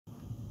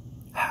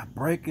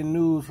breaking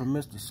news from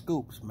Mr.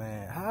 Scoops,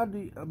 man. How do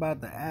you,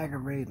 about the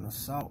aggravated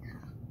assault,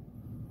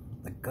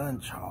 the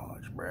gun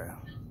charge, bruh,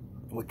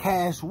 with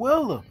Cash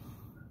Wheeler?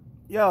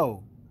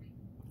 Yo,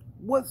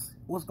 what's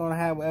gonna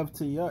happen with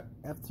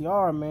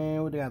FTR,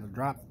 man? They got to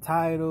drop the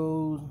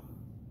titles.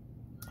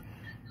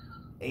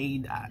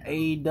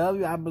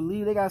 AEW, I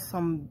believe they got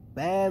some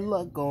bad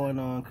luck going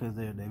on because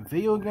their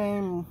video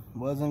game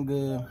wasn't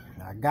good.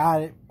 I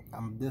got it.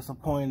 I'm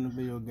disappointed in the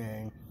video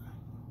game.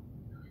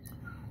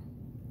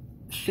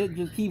 Shit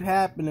just keep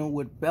happening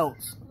with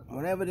belts.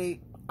 Whenever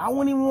I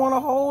wouldn't even want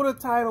to hold a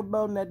title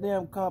belt in that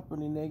damn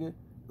company, nigga.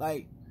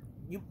 Like,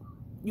 you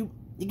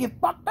get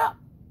fucked up.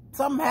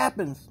 Something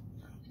happens.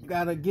 You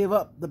gotta give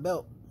up the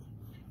belt.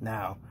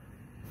 Now,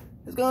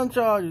 it's gun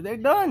charges. They're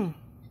done.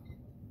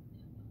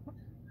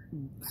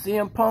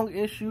 CM Punk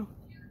issue,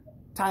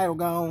 title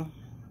gone.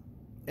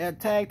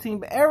 That tag team,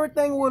 but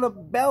everything with a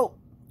belt.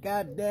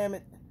 God damn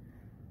it.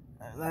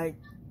 Like,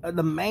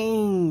 the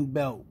main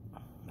belt.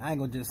 I ain't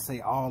gonna just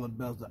say all the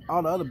belts.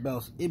 All the other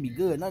belts, it'd be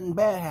good. Nothing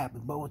bad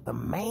happens. But with the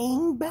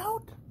main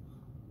belt?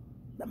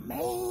 The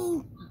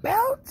main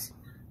belt?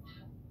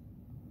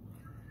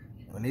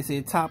 When they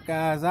say top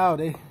guys out,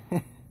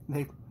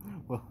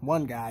 well,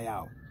 one guy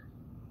out.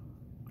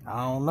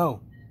 I don't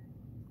know.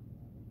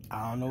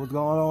 I don't know what's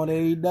going on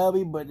with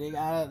AEW, but they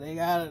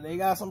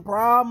got some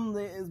problems.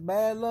 It's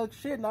bad luck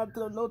shit. No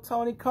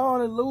Tony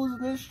Khan is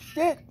losing his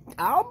shit.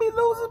 I'll be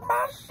losing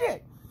my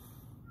shit.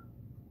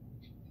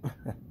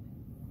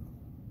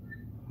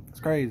 It's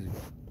crazy.